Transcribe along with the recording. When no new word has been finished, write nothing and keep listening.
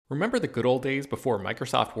Remember the good old days before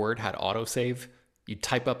Microsoft Word had autosave? You'd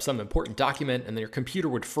type up some important document and then your computer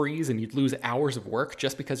would freeze and you'd lose hours of work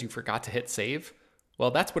just because you forgot to hit save?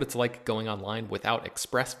 Well, that's what it's like going online without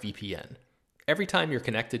ExpressVPN. Every time you're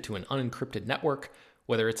connected to an unencrypted network,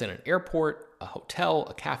 whether it's in an airport, a hotel,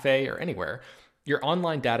 a cafe, or anywhere, your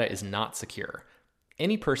online data is not secure.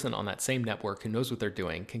 Any person on that same network who knows what they're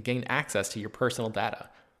doing can gain access to your personal data.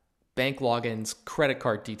 Bank logins, credit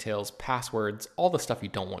card details, passwords, all the stuff you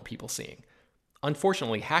don't want people seeing.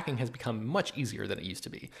 Unfortunately, hacking has become much easier than it used to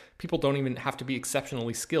be. People don't even have to be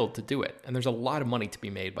exceptionally skilled to do it, and there's a lot of money to be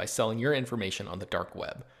made by selling your information on the dark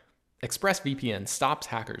web. ExpressVPN stops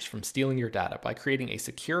hackers from stealing your data by creating a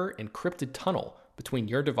secure, encrypted tunnel between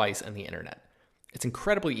your device and the internet. It's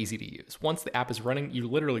incredibly easy to use. Once the app is running, you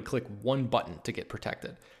literally click one button to get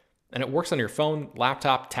protected. And it works on your phone,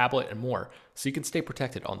 laptop, tablet, and more, so you can stay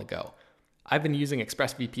protected on the go. I've been using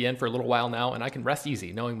ExpressVPN for a little while now, and I can rest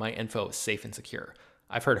easy knowing my info is safe and secure.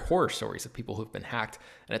 I've heard horror stories of people who've been hacked,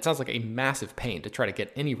 and it sounds like a massive pain to try to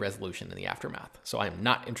get any resolution in the aftermath, so I am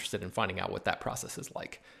not interested in finding out what that process is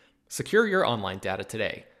like. Secure your online data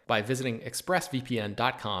today by visiting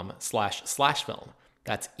expressvpn.com/film.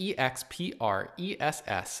 That's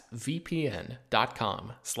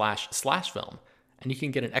expressvpn.com//film, and you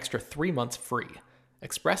can get an extra 3 months free.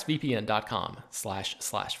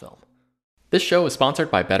 expressvpn.com//film. This show is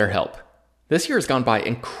sponsored by BetterHelp. This year has gone by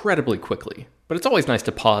incredibly quickly, but it's always nice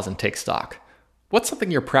to pause and take stock. What's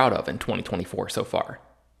something you're proud of in 2024 so far?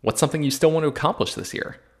 What's something you still want to accomplish this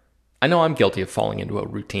year? I know I'm guilty of falling into a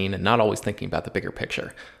routine and not always thinking about the bigger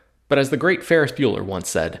picture. But as the great Ferris Bueller once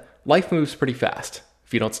said, life moves pretty fast.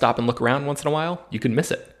 If you don't stop and look around once in a while, you can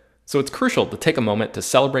miss it. So it's crucial to take a moment to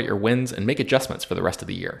celebrate your wins and make adjustments for the rest of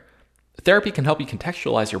the year. Therapy can help you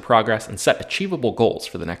contextualize your progress and set achievable goals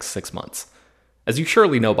for the next 6 months. As you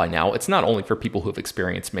surely know by now, it's not only for people who have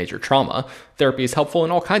experienced major trauma. Therapy is helpful in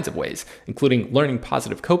all kinds of ways, including learning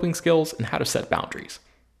positive coping skills and how to set boundaries.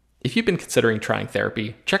 If you've been considering trying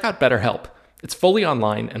therapy, check out BetterHelp. It's fully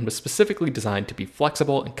online and was specifically designed to be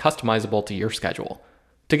flexible and customizable to your schedule.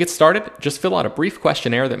 To get started, just fill out a brief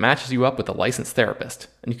questionnaire that matches you up with a licensed therapist,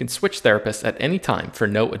 and you can switch therapists at any time for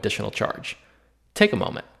no additional charge. Take a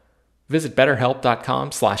moment. Visit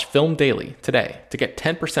betterhelp.com/filmdaily today to get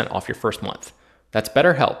 10% off your first month. That's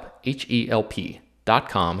BetterHelp,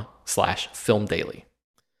 HELP.com/filmdaily.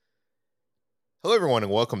 Hello, everyone,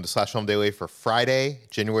 and welcome to Slash Film Daily for Friday,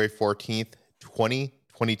 January 14th,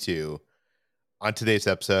 2022. On today's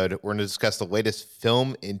episode, we're going to discuss the latest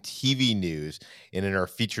film and TV news. And in our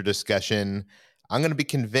feature discussion, I'm going to be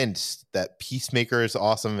convinced that Peacemaker is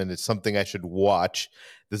awesome and it's something I should watch.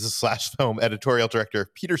 This is Slash Film editorial director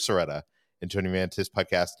Peter Soretta, and joining me on his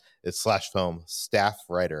podcast is Slash Film staff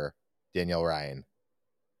writer Danielle Ryan.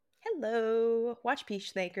 Hello. Watch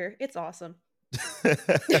Peacemaker. It's awesome.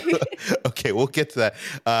 Okay, we'll get to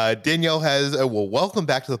that. Danielle has, welcome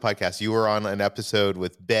back to the podcast. You were on an episode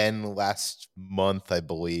with Ben last month, I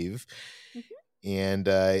believe. And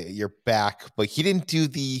you're back, but he didn't do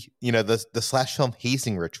the Slash Film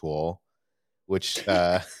hazing ritual, which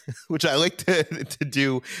which I like to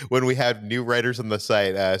do when we have new writers on the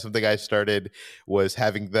site. Something I started was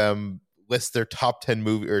having them list their top 10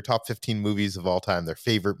 movie or top 15 movies of all time, their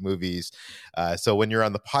favorite movies. So when you're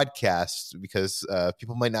on the podcast, because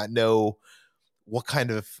people might not know what kind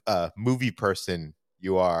of movie person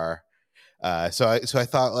you are. So I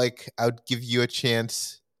thought like I would give you a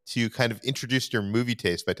chance to kind of introduce your movie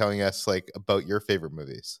taste by telling us like about your favorite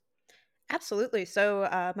movies. Absolutely. So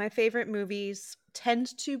my favorite movies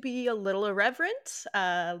tend to be a little irreverent,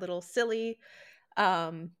 a little silly,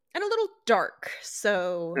 and a little dark.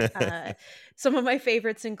 So some of my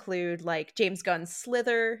favorites include like James Gunn's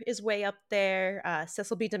Slither is way up there.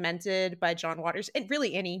 Cecil B. Demented by John Waters, and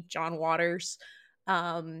really any John Waters.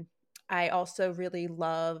 I also really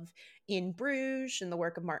love In Bruges and the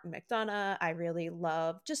work of Martin McDonagh. I really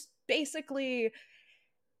love just basically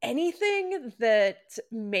anything that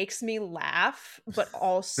makes me laugh, but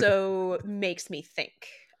also makes me think.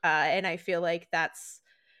 And I feel like that's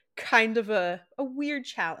kind of a weird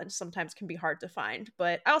challenge, sometimes can be hard to find.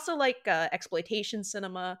 But I also like exploitation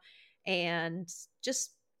cinema and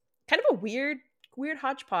just kind of a weird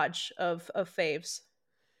hodgepodge of faves.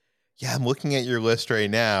 Yeah, I'm looking at your list right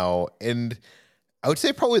now, and I would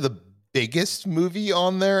say probably the biggest movie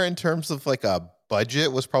on there in terms of like a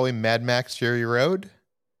budget was probably Mad Max Fury Road.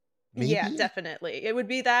 Maybe? Yeah, definitely. It would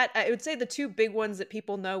be that. I would say the two big ones that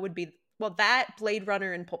people know would be, well, that, Blade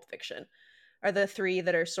Runner, and Pulp Fiction are the three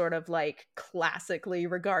that are sort of like classically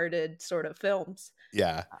regarded sort of films.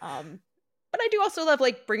 Yeah. But I do also love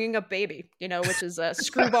like Bringing Up Baby, which is a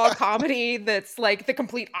screwball comedy that's like the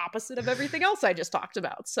complete opposite of everything else I just talked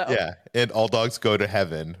about. So Yeah, and All Dogs Go to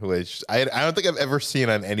Heaven, which I don't think I've ever seen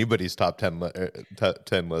on anybody's top 10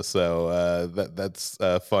 list. So that's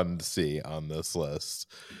fun to see on this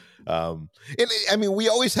list. And I mean, we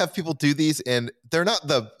always have people do these, and they're not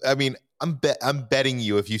the. I mean, I'm betting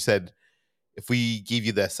you if we gave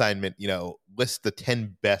you the assignment, list the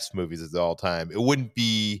 10 best movies of all time, it wouldn't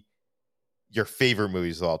be your favorite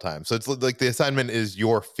movies of all time. So it's like the assignment is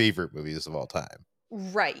your favorite movies of all time.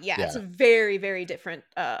 Right. Yeah. It's a very, very different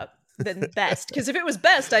than best. Because if it was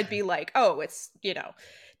best, I'd be like, oh, it's,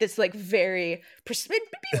 this like it'd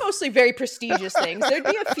be mostly very prestigious things. There'd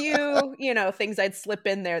be a few, things I'd slip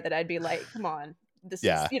in there that I'd be like, come on, this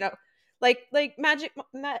is, like Magic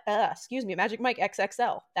Mike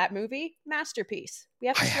XXL, that movie, masterpiece. We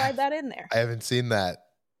have to slide that in there. I haven't seen that.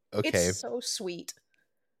 Okay. It's so sweet.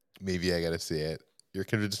 Maybe I got to see it. You're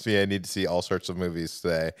convinced me I need to see all sorts of movies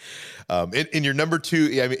today. In your number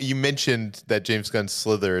 2, I mean, you mentioned that James Gunn's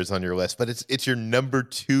Slither is on your list, but it's your number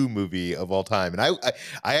 2 movie of all time. And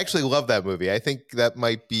I actually love that movie. I think that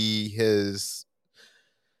might be his.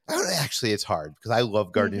 I don't know, actually, it's hard because I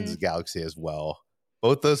love Guardians of the Galaxy as well.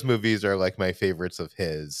 Both those movies are like my favorites of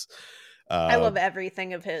his. I love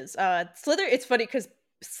everything of his. Slither, it's funny because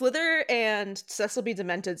Slither and Cecil B.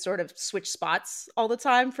 Demented sort of switch spots all the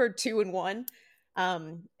time for 2 and 1.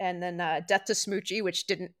 And then Death to Smoochie, which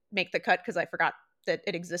didn't make the cut because I forgot that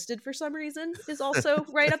it existed for some reason, is also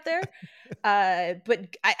right up there.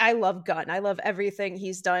 But I love Gunn. I love everything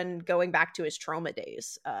he's done going back to his Trauma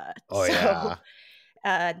days.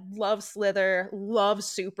 Love Slither, love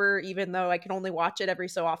Super, even though I can only watch it every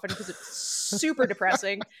so often because it's super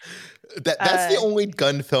depressing. That's the only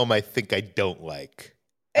Gunn film I think I don't like.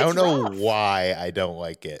 I don't know why I don't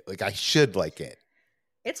like it. Like, I should like it.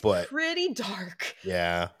 It's pretty dark.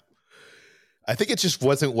 Yeah. I think it just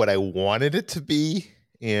wasn't what I wanted it to be.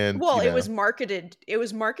 And it was marketed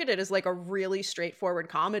as like a really straightforward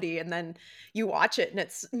comedy, and then you watch it and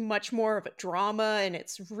it's much more of a drama, and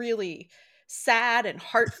it's really sad and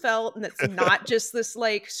heartfelt, and it's not just this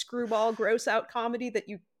like screwball gross out comedy that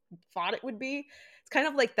you thought it would be. Kind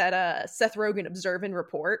of like that Seth Rogen Observe and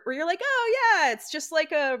Report, where you're like, oh yeah, it's just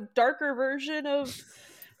like a darker version of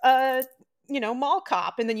Mall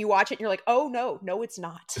Cop, and then you watch it and you're like, oh no it's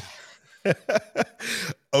not.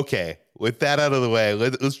 Okay, with that out of the way,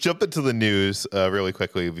 let's jump into the news really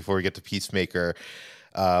quickly before we get to Peacemaker.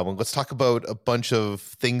 Let's talk about a bunch of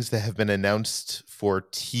things that have been announced for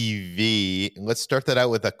TV, and let's start that out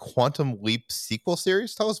with a Quantum Leap sequel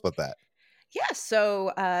series. Tell us about that. Yeah,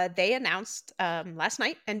 so they announced last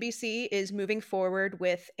night NBC is moving forward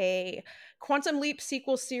with a Quantum Leap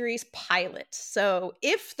sequel series pilot. So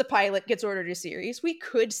if the pilot gets ordered a series, we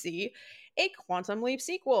could see a Quantum Leap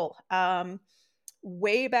sequel.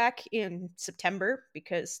 Way back in September,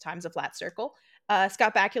 because time's a flat circle,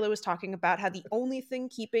 Scott Bakula was talking about how the only thing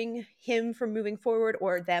keeping him from moving forward,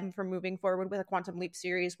 or them from moving forward with a Quantum Leap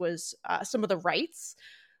series, was some of the rights.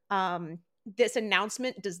 This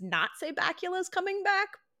announcement does not say Bakula's coming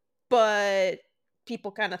back, but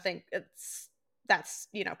people kind of think that's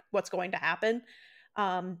what's going to happen.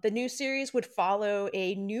 The new series would follow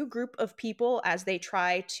a new group of people as they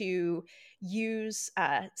try to use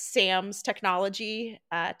Sam's technology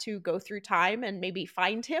to go through time and maybe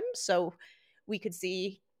find him. So we could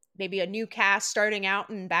see maybe a new cast starting out,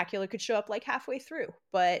 and Bakula could show up like halfway through.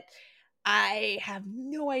 But I have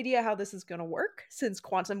no idea how this is going to work, since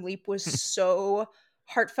Quantum Leap was so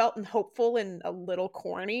heartfelt and hopeful and a little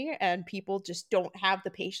corny, and people just don't have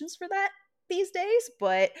the patience for that these days.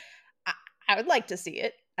 But I would like to see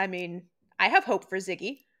it. I mean, I have hope for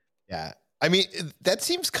Ziggy. Yeah. I mean, that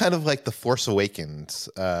seems kind of like the Force Awakens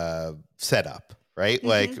setup, right? Mm-hmm.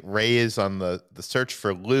 Like Rey is on the search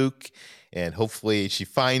for Luke, and hopefully she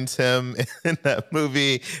finds him in that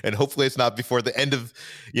movie, and hopefully it's not before the end of,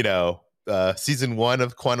 season 1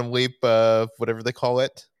 of Quantum Leap, whatever they call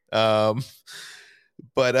it.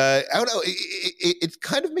 But I don't know. It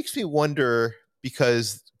kind of makes me wonder,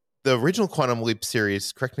 because the original Quantum Leap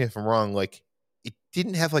series, correct me if I'm wrong, like it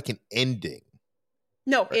didn't have like an ending.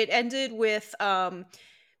 No, right? It ended with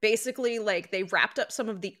basically like they wrapped up some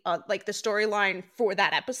of the like the storyline for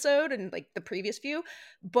that episode and like the previous few,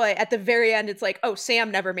 but at the very end it's like, oh, Sam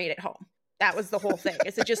never made it home. That was the whole thing.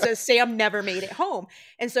 It just says Sam never made it home.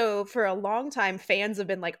 And so for a long time, fans have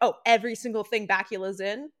been like, oh, every single thing Bakula's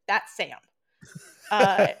in, that's Sam.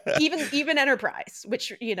 Even Enterprise,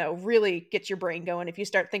 which, really gets your brain going if you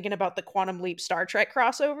start thinking about the Quantum Leap Star Trek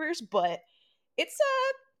crossovers. But it's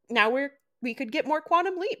now we could get more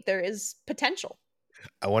Quantum Leap. There is potential.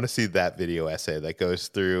 I want to see that video essay that goes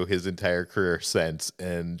through his entire career since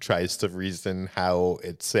and tries to reason how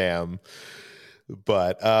it's Sam.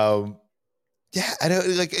 But yeah, I don't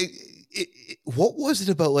like what was it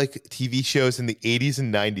about like TV shows in the 80s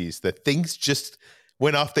and 90s that things just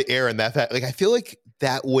went off the air and that like I feel like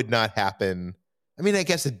that would not happen. I mean, I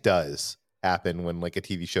guess it does happen when like a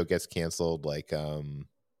TV show gets canceled, like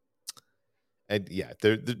and yeah,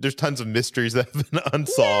 there's tons of mysteries that have been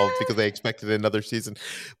unsolved because they expected another season.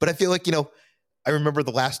 But I feel like, I remember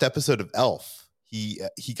the last episode of Elf. He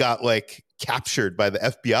got like captured by the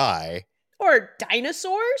FBI. Or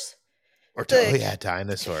dinosaurs. Or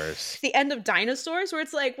dinosaurs. The end of Dinosaurs, where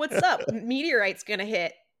it's like, what's up? Meteorite's gonna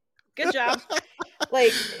hit. Good job.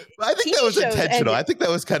 Like, I think that was intentional. I think that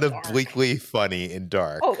was kind of bleakly funny and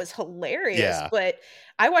dark. Oh, it was hilarious. Yeah. But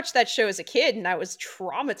I watched that show as a kid and I was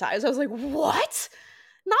traumatized. I was like, what?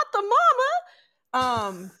 Not the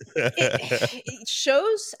mama.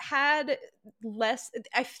 Shows had less.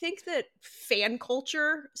 I think that fan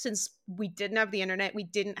culture, since we didn't have the internet, we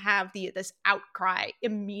didn't have this outcry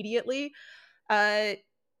immediately. I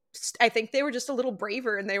think they were just a little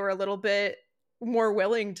braver and they were a little bit more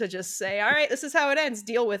willing to just say, all right, this is how it ends,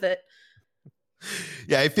 deal with it.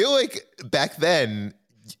 Yeah, I feel like back then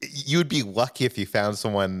you'd be lucky if you found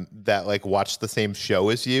someone that like watched the same show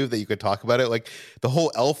as you that you could talk about it. Like the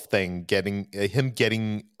whole Elf thing, him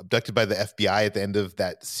getting abducted by the FBI at the end of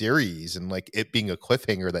that series and like it being a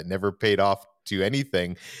cliffhanger that never paid off to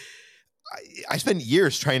anything. I spent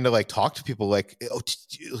years trying to like talk to people like, oh,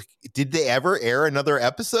 did they ever air another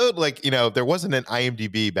episode? Like, there wasn't an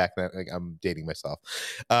IMDb back then. Like, I'm dating myself.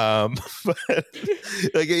 But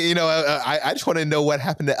like, I just want to know what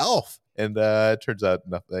happened to Elf. And it turns out,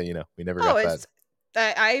 we never got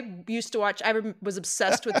that. I used to watch, I was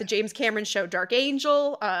obsessed with the James Cameron show, Dark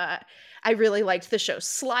Angel. I really liked the show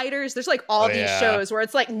Sliders. There's like all these shows where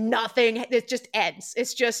it's like nothing, it just ends.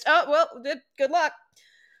 It's just, oh, well, good luck.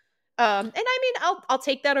 And I mean, I'll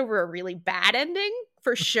take that over a really bad ending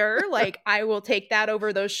for sure. Like I will take that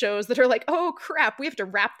over those shows that are like, oh crap, we have to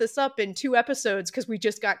wrap this up in 2 episodes because we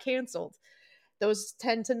just got canceled. Those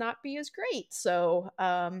tend to not be as great. So,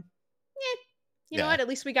 you know what? At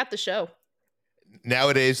least we got the show.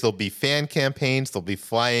 Nowadays, there'll be fan campaigns. They'll be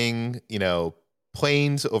flying,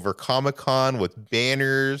 planes over Comic-Con with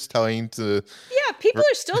banners telling to. Yeah, people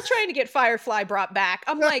are still trying to get Firefly brought back.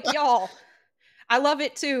 I'm like, y'all. I love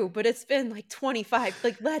it too, but it's been like 25.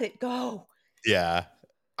 Like, let it go. Yeah.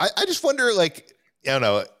 I just wonder, like, I don't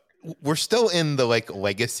know. We're still in the like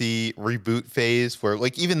legacy reboot phase where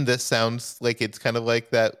like even this sounds like it's kind of like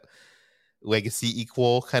that legacy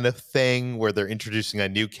equal kind of thing where they're introducing a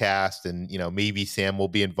new cast and, maybe Sam will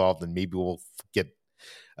be involved and maybe we'll get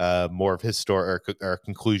more of his story or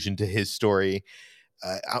conclusion to his story.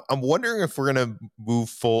 I'm wondering if we're going to move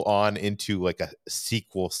full on into like a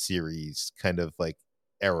sequel series kind of like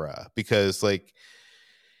era because like,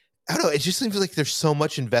 I don't know, it just seems like there's so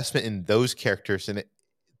much investment in those characters and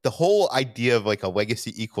the whole idea of like a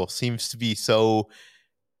legacy equal seems to be so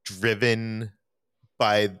driven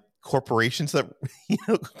by corporations that,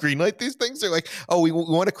 greenlight these things. They're like, oh, we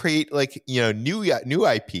want to create like, new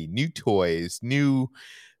IP, new toys,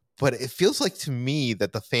 but it feels like to me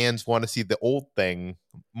that the fans want to see the old thing,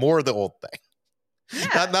 more of the old thing.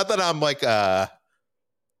 Yeah. Not that I'm like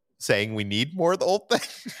saying we need more of the old thing.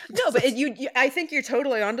 No, but I think you're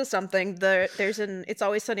totally onto something. There's an It's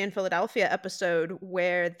Always Sunny in Philadelphia episode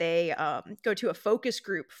where they go to a focus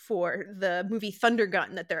group for the movie Thunder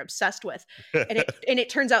Gun that they're obsessed with, and it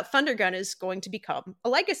turns out Thunder Gun is going to become a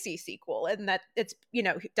legacy sequel, and that it's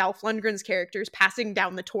Dolph Lundgren's character is passing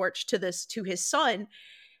down the torch to his son.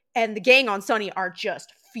 And the gang on Sunny are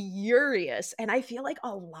just furious. And I feel like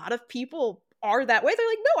a lot of people are that way. They're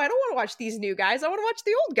like, no, I don't want to watch these new guys. I want to watch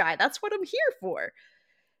the old guy. That's what I'm here for.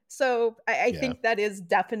 So I think that is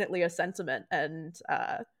definitely a sentiment. And,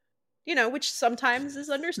 which sometimes is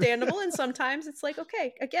understandable. And sometimes it's like,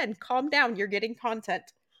 okay, again, calm down. You're getting content.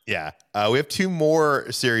 Yeah. We have 2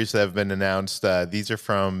 more series that have been announced. These are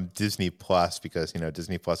from Disney Plus because,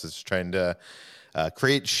 Disney Plus is trying to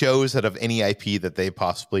create shows out of any IP that they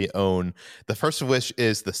possibly own. The first of which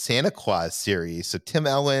is the Santa Claus series. So Tim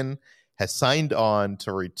Allen has signed on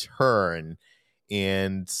to return,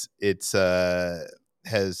 and it's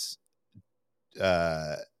has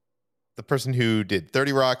the person who did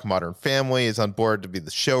 30 Rock, Modern Family is on board to be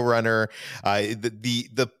the showrunner.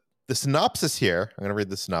 The synopsis here, I'm going to read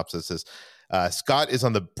the synopsis, is Scott is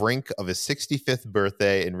on the brink of his 65th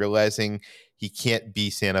birthday and realizing he can't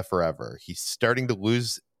be Santa forever. He's starting to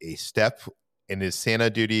lose a step in his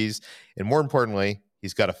Santa duties. And more importantly,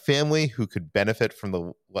 He's got a family who could benefit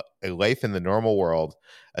from a life in the normal world,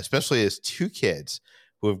 especially his 2 kids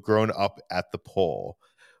who have grown up at the pole.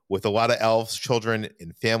 With a lot of elves, children,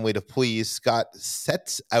 and family to please, Scott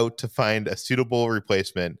sets out to find a suitable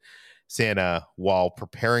replacement Santa while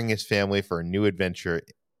preparing his family for a new adventure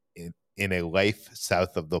in a life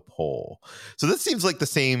south of the pole. So this seems like the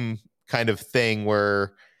same kind of thing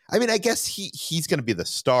where, I mean, I guess he's going to be the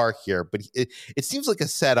star here, but it seems like a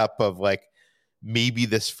setup of like maybe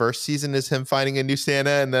this first season is him finding a new Santa,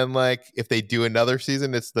 and then like if they do another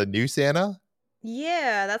season, it's the new Santa.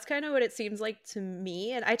 Yeah, that's kind of what it seems like to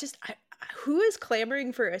me. And who is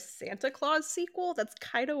clamoring for a Santa Claus sequel? That's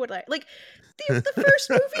kind of what I like. The first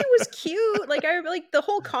movie was cute. Like I like the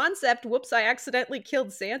whole concept. Whoops, I accidentally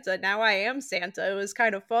killed Santa. Now I am Santa. It was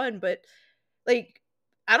kind of fun, but like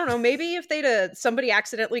I don't know. Maybe if somebody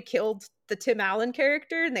accidentally killed the Tim Allen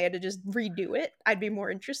character and they had to just redo it, I'd be more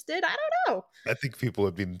interested. I don't know. I think people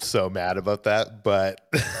would be so mad about that, but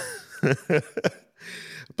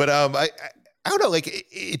but I don't know. Like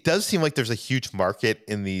it does seem like there's a huge market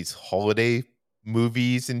in these holiday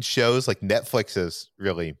movies and shows. Like Netflix has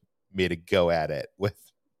really made a go at it with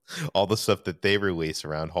all the stuff that they release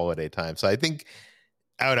around holiday time. So I think,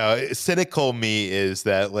 I don't know, cynical me is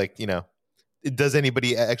that like, you know, does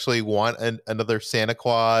anybody actually want another Santa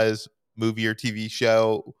Claus movie or TV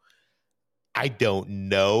show? I don't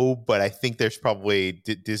know, but I think there's probably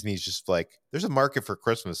Disney's just like, there's a market for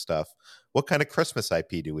Christmas stuff. What kind of Christmas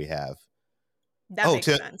IP do we have? That makes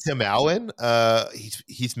sense. Tim Allen.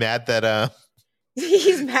 He's mad that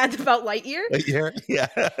he's mad about Lightyear. Lightyear,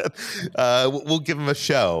 yeah. We'll give him a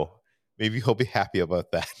show. Maybe he'll be happy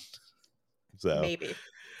about that. So maybe.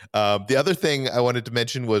 The other thing I wanted to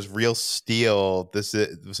mention was Real Steel. This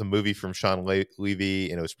was a movie from Sean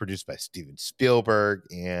Levy, and it was produced by Steven Spielberg.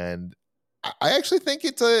 And I actually think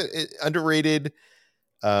it's an underrated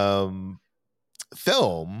film.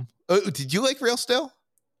 Oh, did you like Real Steel?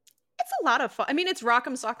 It's a lot of fun. I mean, it's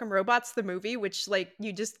Rock'em Sock'em Robots, the movie, which like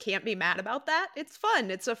you just can't be mad about that. It's fun.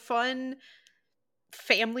 It's a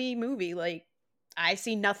family movie. Like I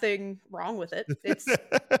see nothing wrong with it. It's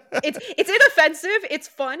inoffensive. It's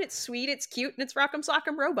fun. It's sweet. It's cute, and it's Rock'em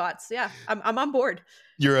Sock'em Robots. Yeah, I'm on board.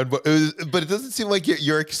 You're on board, but it doesn't seem like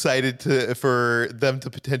you're excited for them to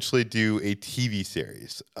potentially do a TV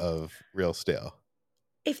series of Real Steel.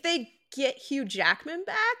 If they get Hugh Jackman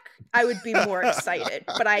back, I would be more excited,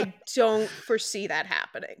 but I don't foresee that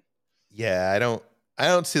happening. Yeah, I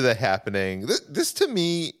don't see that happening. This to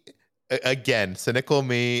me, again, cynical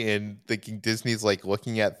me and thinking Disney's like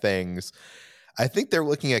looking at things. I think they're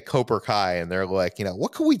looking at Cobra Kai and they're like, you know,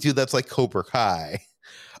 what can we do that's like Cobra Kai?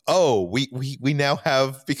 Oh, we now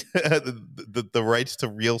have the rights to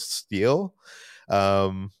Real Steel.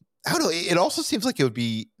 I don't know. It also seems like it would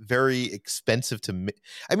be very expensive to.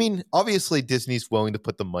 I mean, obviously Disney's willing to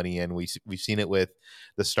put the money in. We've seen it with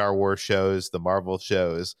the Star Wars shows, the Marvel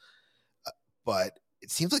shows, but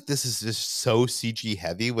it seems like this is just so CG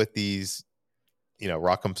heavy with these, you know,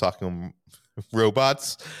 Rock'em Sock'em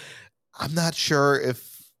robots. I'm not sure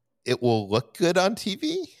if it will look good on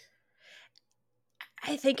TV.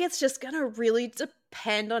 I think it's just gonna really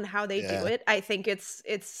depend on how they do it. I think it's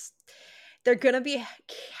they're gonna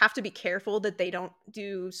have to be careful that they don't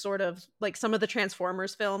do sort of like some of the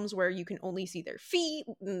Transformers films where you can only see their feet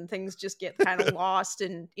and things just get kind of lost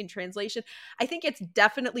in translation. I think it's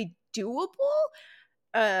definitely doable.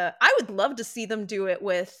 I would love to see them do it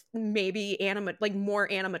with maybe more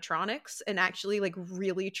animatronics and actually like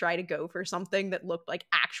really try to go for something that looked like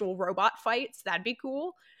actual robot fights. That'd be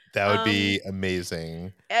cool. That would be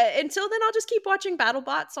amazing. Until then, I'll just keep watching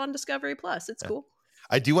BattleBots on Discovery Plus. It's cool.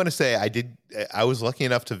 I do want to say I was lucky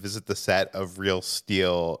enough to visit the set of Real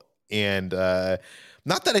Steel, and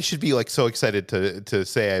not that I should be like so excited to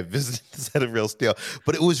say I visited the set of Real Steel,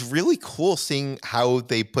 but it was really cool seeing how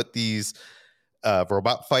they put these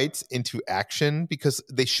robot fights into action, because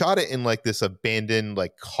they shot it in like this abandoned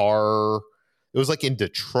like car. It was like in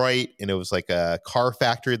Detroit, and it was like a car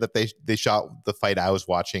factory that they shot the fight I was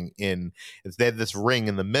watching in. They had this ring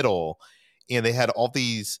in the middle, and they had all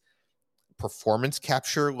these performance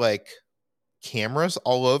capture like cameras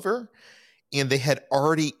all over, and they had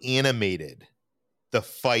already animated the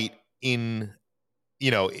fight in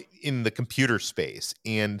the computer space.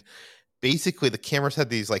 And basically the cameras had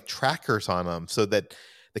these like trackers on them so that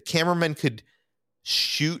the cameramen could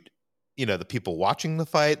shoot the people watching the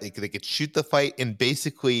fight. They could shoot the fight, and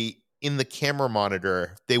basically in the camera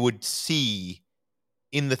monitor they would see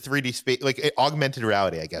in the 3D space, like augmented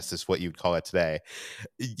reality, I guess is what you'd call it today.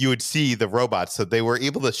 You would see the robots, so they were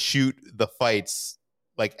able to shoot the fights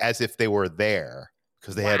like as if they were there,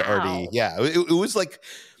 because they had already, it was like,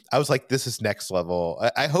 I was like, this is next level.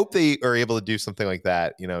 I hope they are able to do something like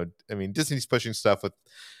that. You know, I mean, Disney's pushing stuff with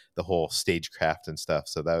the whole stagecraft and stuff.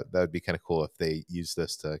 So that would be kind of cool if they use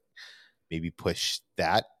this to maybe push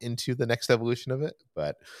that into the next evolution of it.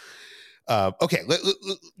 But okay,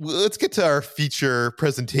 let's get to our feature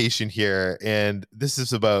presentation here. And this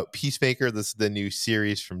is about Peacemaker. This is the new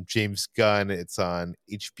series from James Gunn. It's on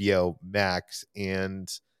HBO Max. And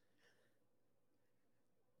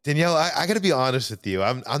Danielle, I got to be honest with you.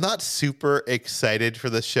 I'm not super excited for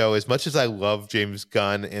the show as much as I love James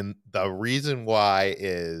Gunn. And the reason why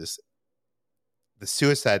is the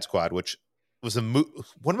Suicide Squad, which was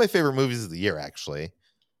one of my favorite movies of the year, actually.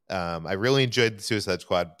 I really enjoyed the Suicide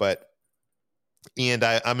Squad, and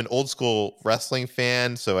I'm an old school wrestling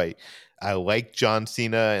fan, so I like John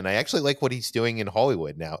Cena, and I actually like what he's doing in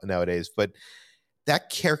Hollywood nowadays. But that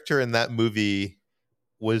character in that movie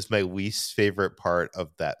was my least favorite part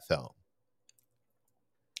of that film.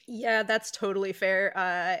 Yeah, that's totally fair,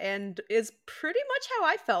 and is pretty much how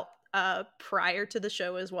I felt prior to the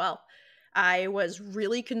show as well. I was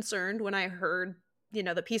really concerned when I heard,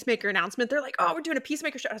 the Peacemaker announcement. They're like, "Oh, we're doing a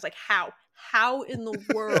Peacemaker show." I was like, "How? How in the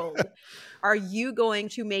world are you going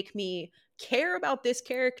to make me care about this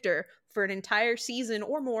character for an entire season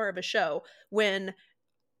or more of a show when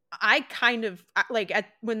I kind of like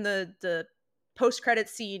when the post-credit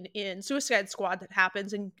scene in Suicide Squad that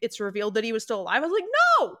happens and it's revealed that he was still alive? I was like,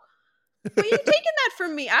 no, why are you taking that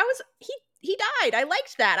from me? He died. I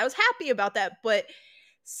liked that. I was happy about that. But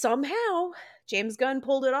somehow James Gunn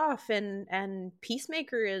pulled it off, and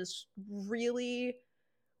Peacemaker is really,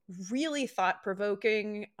 really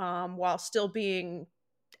thought-provoking, while still being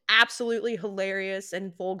absolutely hilarious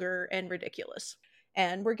and vulgar and ridiculous.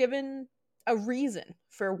 And we're given a reason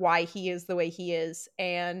for why he is the way he is.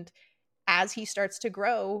 And as he starts to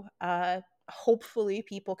grow, hopefully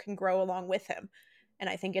people can grow along with him. And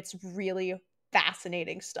I think it's really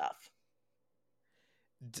fascinating stuff.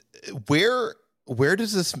 Where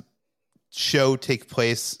does this show take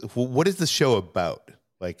place? What is the show about,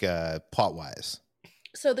 like plot wise?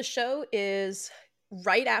 So the show is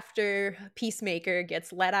right after Peacemaker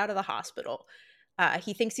gets let out of the hospital.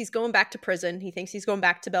 He thinks he's going back to prison. He thinks he's going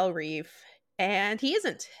back to Belle Reve, and he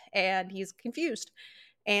isn't. And he's confused.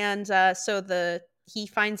 And so he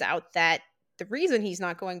finds out that the reason he's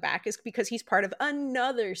not going back is because he's part of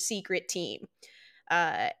another secret team.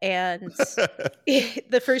 And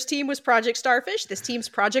the first team was Project Starfish. This team's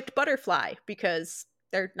Project Butterfly, because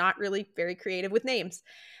they're not really very creative with names.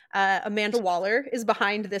 Amanda Waller is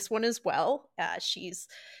behind this one as well. She's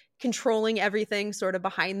controlling everything sort of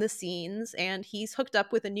behind the scenes, and he's hooked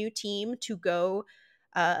up with a new team to go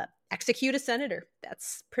execute a senator.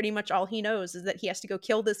 That's pretty much all he knows, is that he has to go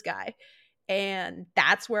kill this guy. And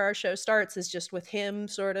that's where our show starts, is just with him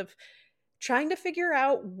sort of trying to figure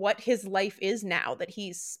out what his life is now that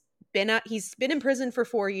he's been in prison for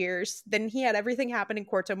 4 years. Then he had everything happen in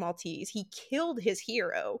Corto Maltese. He killed his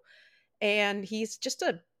hero, and he's just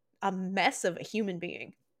a mess of a human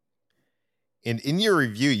being. And in your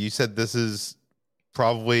review, you said this is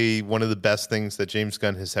probably one of the best things that James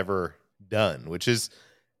Gunn has ever done, which is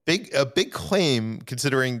a big claim,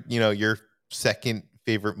 considering, your second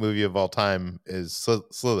favorite movie of all time is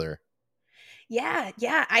Slither. Yeah.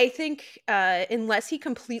 I think unless he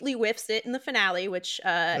completely whiffs it in the finale, which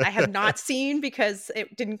I have not seen because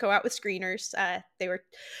it didn't go out with screeners. They were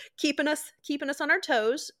keeping us on our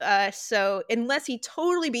toes. So unless he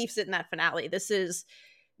totally beefs it in that finale, this is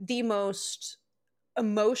the most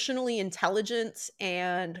emotionally intelligent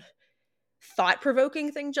and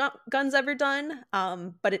thought-provoking thing Gunn's ever done.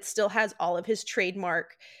 But it still has all of his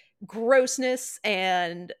trademark grossness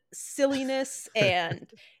and silliness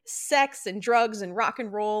and sex and drugs and rock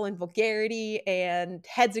and roll and vulgarity and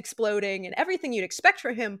heads exploding and everything you'd expect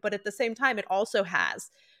from him. But at the same time, it also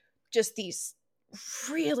has just these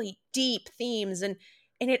really deep themes, and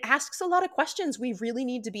it asks a lot of questions we really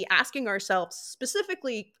need to be asking ourselves,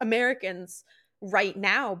 specifically Americans right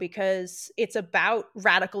now, because it's about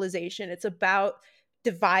radicalization. It's about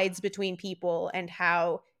divides between people, and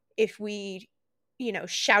how if we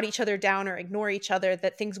shout each other down or ignore each other,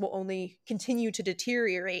 that things will only continue to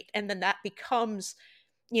deteriorate. And then that becomes,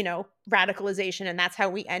 radicalization. And that's how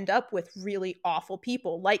we end up with really awful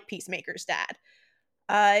people like Peacemaker's dad.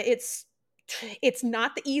 It's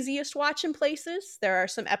not the easiest watch in places. There are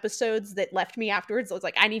some episodes that left me afterwards. I was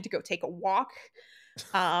like, I need to go take a walk.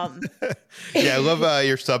 Yeah, I love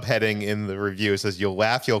your subheading in the review. It says, "You'll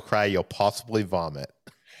laugh, you'll cry, you'll possibly vomit."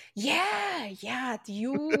 Yeah,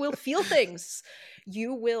 you will feel things.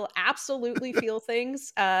 You will absolutely feel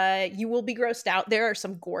things. You will be grossed out. There are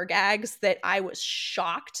some gore gags that I was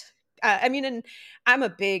shocked. I mean, and I'm a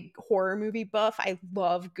big horror movie buff. I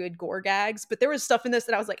love good gore gags, but there was stuff in this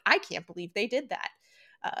that I was like, I can't believe they did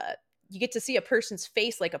that. You get to see a person's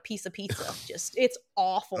face like a piece of pizza. Just, it's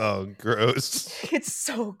awful. Oh, gross. It's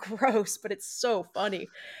so gross, but it's so funny.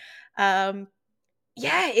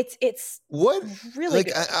 Yeah, it's What really like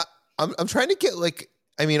good. I'm trying to get like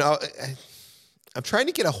I mean I'm trying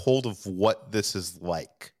to get a hold of what this is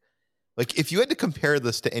like. Like if you had to compare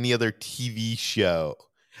this to any other TV show.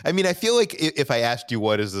 I mean, I feel like if I asked you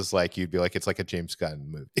what is this like, you'd be like, it's like a James Gunn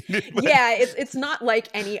movie. But- Yeah, it's not like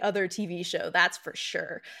any other TV show, that's for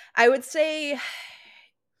sure. I would say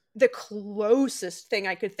the closest thing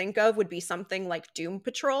I could think of would be something like Doom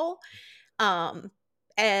Patrol.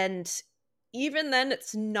 And even then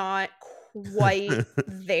it's not quite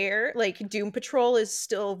there. Like Doom Patrol is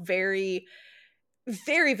still very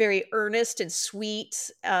very earnest and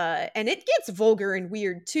sweet, and it gets vulgar and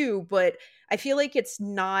weird too, but I feel like it's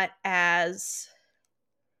not as,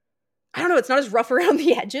 I don't know, it's not as rough around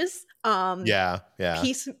the edges. yeah.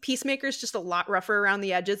 Peacemaker's just a lot rougher around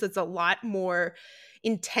the edges. It's a lot more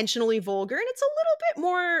intentionally vulgar, and it's a little bit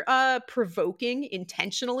more provoking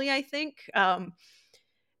intentionally, I think.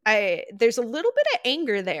 There's a little bit of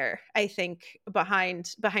anger there, I think,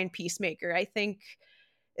 behind Peacemaker. I think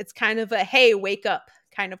it's kind of a hey, wake up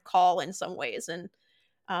kind of call in some ways, and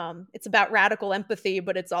it's about radical empathy,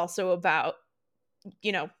 but it's also about,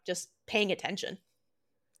 you know, just paying attention.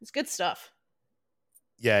 It's good stuff.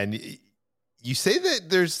 Yeah, and you say that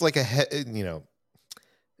there's like you know,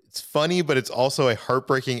 it's funny, but it's also a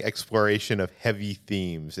heartbreaking exploration of heavy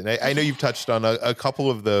themes. And I know you've touched on a couple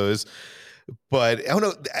of those, but I don't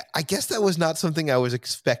know. I guess that was not something I was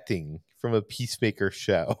expecting from a Peacemaker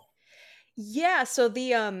show. Yeah, so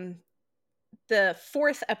the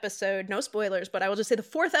fourth episode, no spoilers, but I will just say the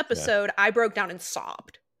fourth episode, I broke down and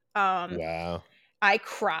sobbed. Wow. I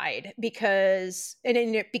cried because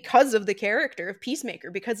of the character of Peacemaker,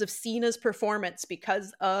 because of Cena's performance,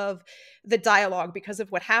 because of the dialogue, because of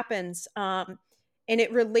what happens. And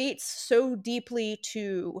it relates so deeply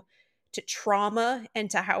to trauma and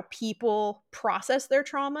to how people process their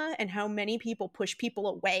trauma, and how many people push people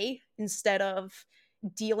away instead of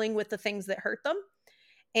dealing with the things that hurt them.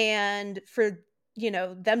 And for, you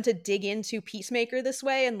know, them to dig into Peacemaker this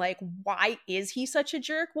way, and like, why is he such a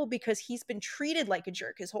jerk? Well, because he's been treated like a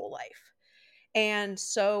jerk his whole life. And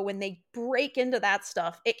so when they break into that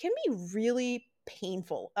stuff, it can be really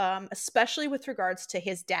painful, especially with regards to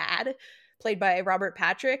his dad, played by Robert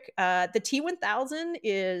Patrick. The T-1000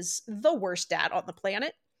 is the worst dad on the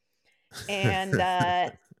planet.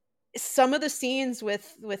 And some of the scenes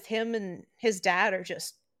with him and his dad are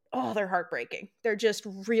just, oh, they're heartbreaking. They're just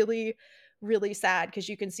really, really sad, because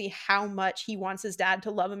you can see how much he wants his dad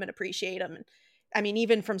to love him and appreciate him. And I mean,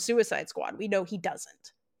 even from Suicide Squad, we know he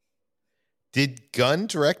doesn't. Did Gunn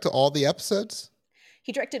direct all the episodes?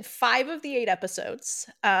 He directed 5 of the 8 episodes.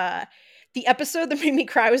 The episode that made me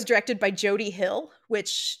cry was directed by Jody Hill,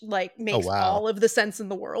 which like makes all of the sense in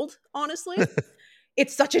the world, honestly.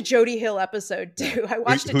 It's such a Jody Hill episode too. I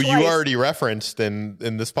watched it twice. Who you already referenced in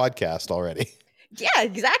this podcast already. Yeah,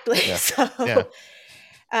 exactly. Yeah. So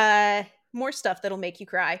more stuff that'll make you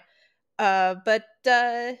cry. But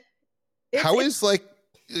how is like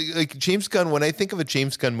James Gunn, when I think of a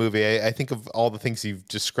James Gunn movie, I think of all the things you've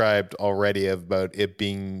described already about it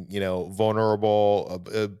being, you know, vulnerable,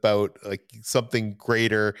 about like something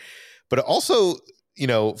greater, but also, you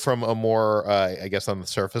know, from a more, I guess on the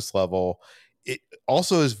surface level, it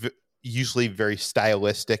also is usually very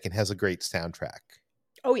stylistic and has a great soundtrack.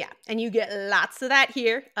 Oh yeah, and you get lots of that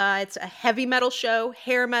here. It's a heavy metal show,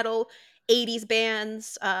 hair metal, 80s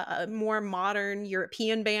bands, more modern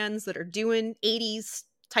European bands that are doing 80s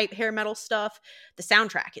type hair metal stuff. The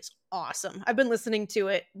soundtrack is awesome. I've been listening to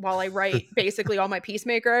it while I write basically all my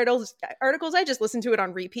Peacemaker articles. I just listen to it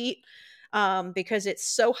on repeat because it's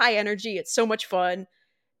so high energy. It's so much fun.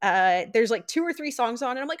 There's like 2 or 3 songs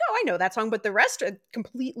on it. I'm like, oh, I know that song, but the rest are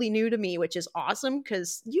completely new to me, which is awesome,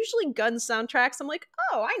 because usually Gunn soundtracks, I'm like,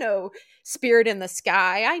 oh, I know Spirit in the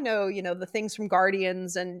Sky. I know, you know, the things from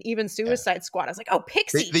Guardians and even Suicide Squad. I was like, oh,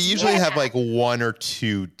 Pixies. They usually have like 1 or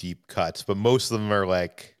 2 deep cuts, but most of them are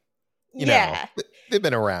like, you know, they've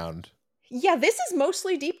been around. Yeah, this is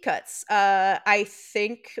mostly deep cuts. I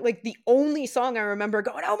think like the only song I remember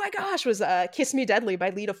going, oh my gosh, was Kiss Me Deadly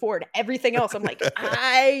by Lita Ford. Everything else, I'm like,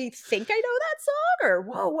 I think I know that song, or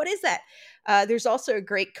whoa, what is that? There's also a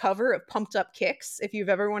great cover of Pumped Up Kicks, if you've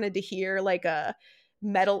ever wanted to hear like a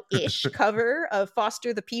metal-ish cover of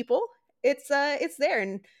Foster the People. It's there.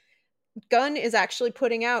 And Gunn is actually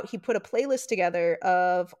he put a playlist together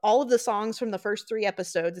of all of the songs from the first 3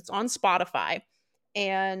 episodes. It's on Spotify,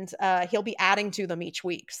 and he'll be adding to them each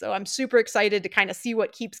week. So I'm super excited to kind of see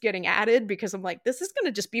what keeps getting added, because I'm like, this is going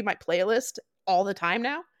to just be my playlist all the time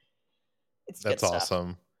now. It's That's good stuff.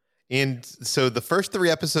 awesome. And so the first 3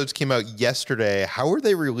 episodes came out yesterday. How are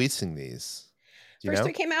they releasing these? First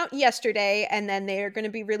 3 came out yesterday, and then they are going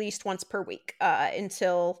to be released once per week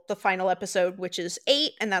until the final episode, which is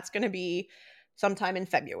 8, and that's going to be sometime in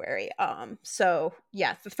February. So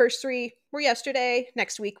yeah, the first 3 were yesterday.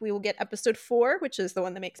 Next week we will get episode 4, which is the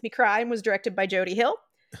one that makes me cry and was directed by Jody Hill.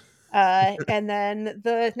 And then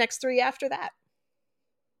the next 3 after that.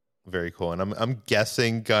 Very cool. And I'm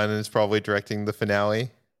guessing Gunn is probably directing the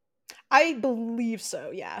finale. I believe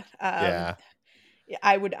so. Yeah. Yeah.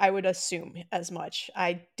 I would assume as much.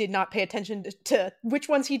 I did not pay attention to which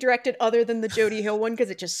ones he directed other than the Jody Hill one, because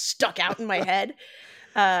it just stuck out in my head.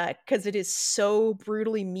 Because it is so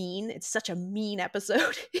brutally mean. It's such a mean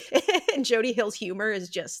episode. And Jody Hill's humor is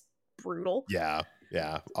just brutal. Yeah,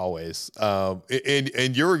 always.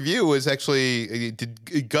 And your review was actually,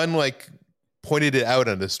 did Gunn like pointed it out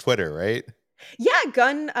on his Twitter, right? Yeah,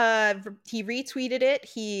 Gunn, he retweeted it.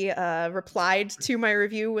 He replied to my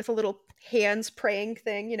review with a little hands praying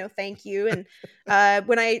thing, thank you. And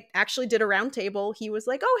when I actually did a roundtable, he was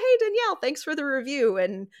like, oh, hey, Danielle, thanks for the review.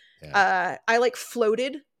 And I like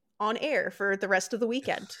floated on air for the rest of the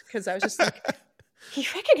weekend, because I was just like, he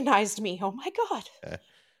recognized me. Oh my God. Yeah.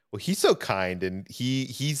 Well, he's so kind, and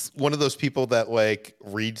he's one of those people that like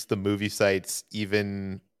reads the movie sites.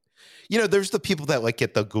 Even, there's the people that like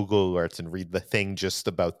get the Google alerts and read the thing just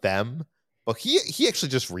about them. Well, he actually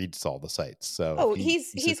just reads all the sites. So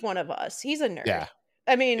he's one of us. He's a nerd. Yeah.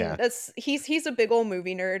 I mean, he's a big old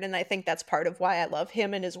movie nerd, and I think that's part of why I love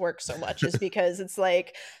him and his work so much, is because it's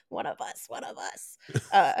like one of us.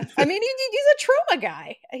 I mean, he's a trauma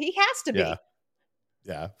guy. He has to be.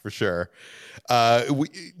 Yeah, for sure.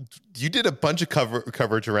 You did a bunch of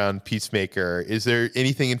coverage around Peacemaker. Is there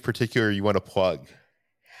anything in particular you want to plug?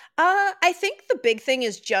 I think the big thing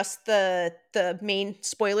is just the main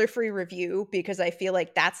spoiler-free review, because I feel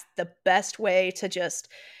like that's the best way to just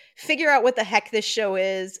figure out what the heck this show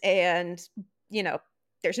is. And,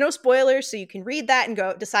 there's no spoilers, so you can read that and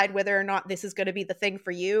go decide whether or not this is going to be the thing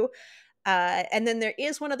for you. And then there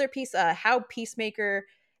is one other piece, how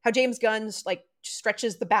James Gunn like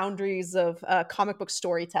stretches the boundaries of comic book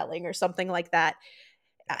storytelling or something like that.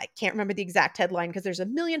 I can't remember the exact headline because there's a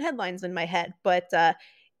million headlines in my head, but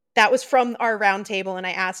that was from our roundtable, and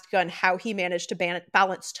I asked Gunn how he managed to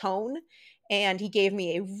balance tone, and he gave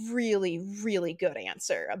me a really, really good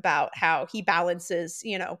answer about how he balances,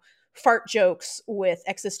 fart jokes with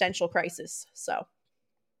existential crisis. So,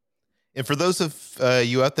 and for those of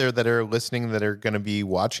you out there that are listening that are going to be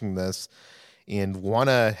watching this and want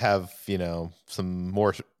to have, some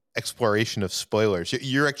more exploration of spoilers,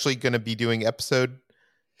 you're actually going to be doing episode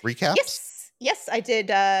recaps? Yes, I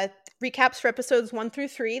did recaps for episodes 1 through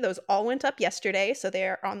 3. Those all went up yesterday, so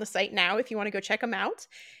they're on the site now if you want to go check them out.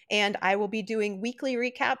 And I will be doing weekly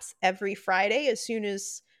recaps every Friday. As soon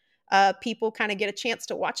as people kind of get a chance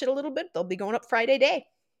to watch it a little bit, they'll be going up Friday day.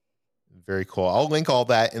 Very cool. I'll link all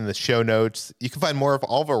that in the show notes. You can find more of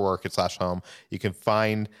all of our work at Slash Home. You can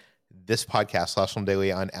find this podcast, Slash Home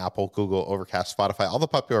Daily, on Apple, Google, Overcast, Spotify, all the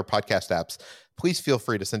popular podcast apps. Please feel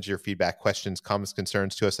free to send your feedback, questions, comments,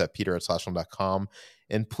 concerns to us at peter@slashhome.com.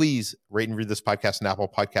 And please rate and read this podcast on Apple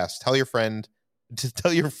Podcasts. Tell your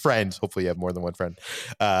friends. Hopefully you have more than one friend.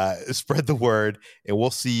 Spread the word, and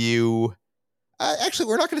we'll see you. Actually,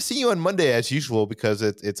 we're not going to see you on Monday as usual because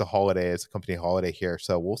it's a holiday. It's a company holiday here.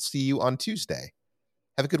 So we'll see you on Tuesday.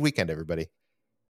 Have a good weekend, everybody.